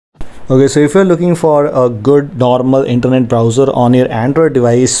Okay, so if you're looking for a good normal internet browser on your Android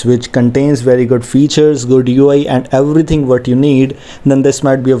device which contains very good features, good UI and everything what you need, then this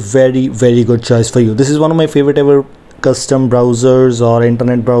might be a very good choice for you. This is one of my favorite ever custom browsers or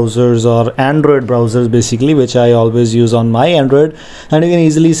internet browsers or Android browsers basically, which I always use on my Android, and you can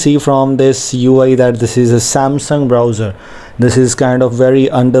easily see from this UI that this is a Samsung browser. This is kind of very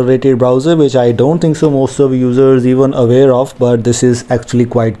underrated browser which I don't think so most of users even aware of, but this is actually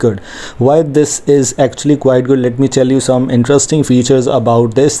quite good. Why this is actually quite good, let me tell you some interesting features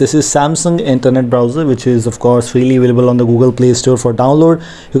about this. This is Samsung internet browser, which is of course freely available on the Google Play Store for download.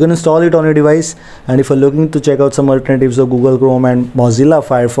 You can install it on your device, and if you're looking to check out some alternatives of Google Chrome and Mozilla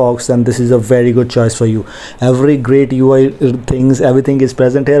Firefox, then this is a very good choice for you. Every great UI things, everything is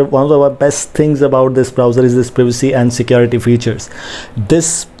present here. One of the best things about this browser is this privacy and security features.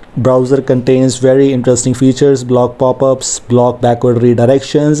 This browser contains very interesting features: block pop-ups, block backward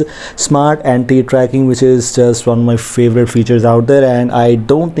redirections, smart anti-tracking, which is just one of my favorite features out there, and I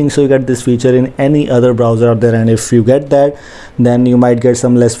don't think so you get this feature in any other browser out there, and if you get that, then you might get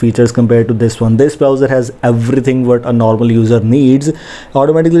some less features compared to this one. This browser has everything what a normal user needs.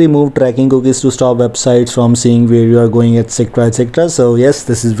 Automatically remove tracking cookies to stop websites from seeing where you are going, etc, etc. So yes,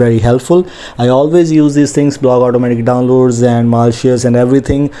 this is very helpful. I always use these things: block automatic downloads and malicious and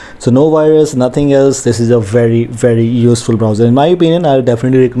everything. So no virus, nothing else. This is a very useful browser. In my opinion, I would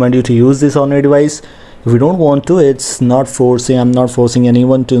definitely recommend you to use this on your device. If you don't want to, it's not forcing, I'm not forcing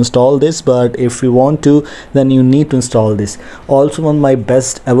anyone to install this, but if you want to, then you need to install this. Also, one of my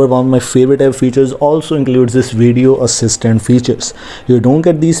best ever, one of my favorite ever features also includes this video assistant features. You don't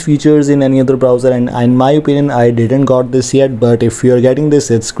get these features in any other browser, and in my opinion I didn't got this yet, but if you're getting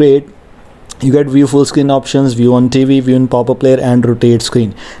this, it's great. You get view full screen options, view on TV, view in pop-up player and rotate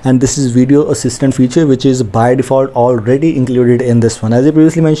screen. And this is video assistant feature which is by default already included in this one. As I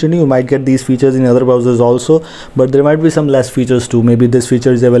previously mentioned, you might get these features in other browsers also, but there might be some less features too. Maybe this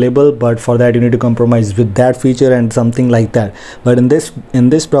feature is available, but for that you need to compromise with that feature and something like that. But in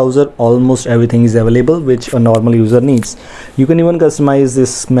this browser, almost everything is available which a normal user needs. You can even customize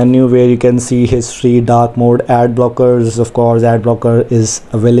this menu where you can see history, dark mode, ad blockers. Of course, ad blocker is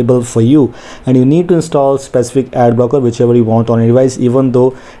available for you, and you need to install specific ad blocker whichever you want on your device, even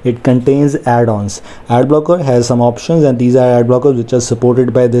though it contains add-ons. Ad blocker has some options, and these are ad blockers which are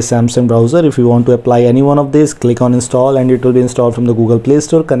supported by this Samsung browser. If you want to apply any one of these, click on install and it will be installed from the Google Play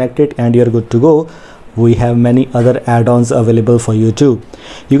Store. Connect it and you're good to go. We have many other add-ons available for you too.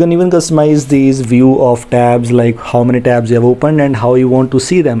 You can even customize these view of tabs, like how many tabs you have opened and how you want to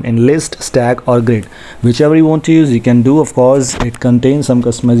see them in list, stack or grid. Whichever you want to use, you can do. Of course, it contains some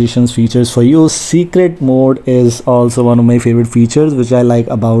customizations features for you. Secret mode is also one of my favorite features which I like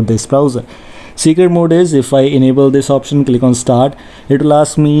about this browser. Secret mode is, if I enable this option, click on start, it will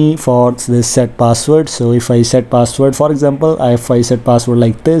ask me for this set password. So if I set password, for example, if I set password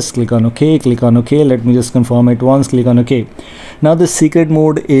like this, click on OK, click on OK. Let me just confirm it once, click on OK. Now the secret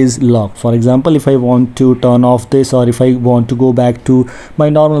mode is locked. For example, if I want to turn off this, or if I want to go back to my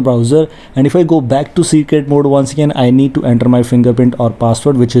normal browser, and if I go back to secret mode once again, I need to enter my fingerprint or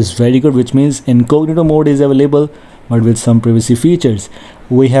password, which is very good, which means incognito mode is available, but with some privacy features.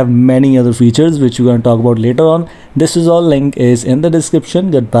 We have many other features which we're going to talk about later on. This is all, link is in the description.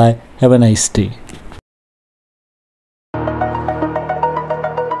 Goodbye, have a nice day.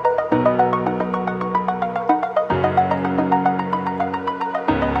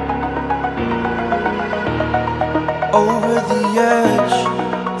 Over the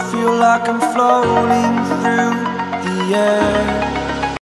edge, feel like I'm floating through the air.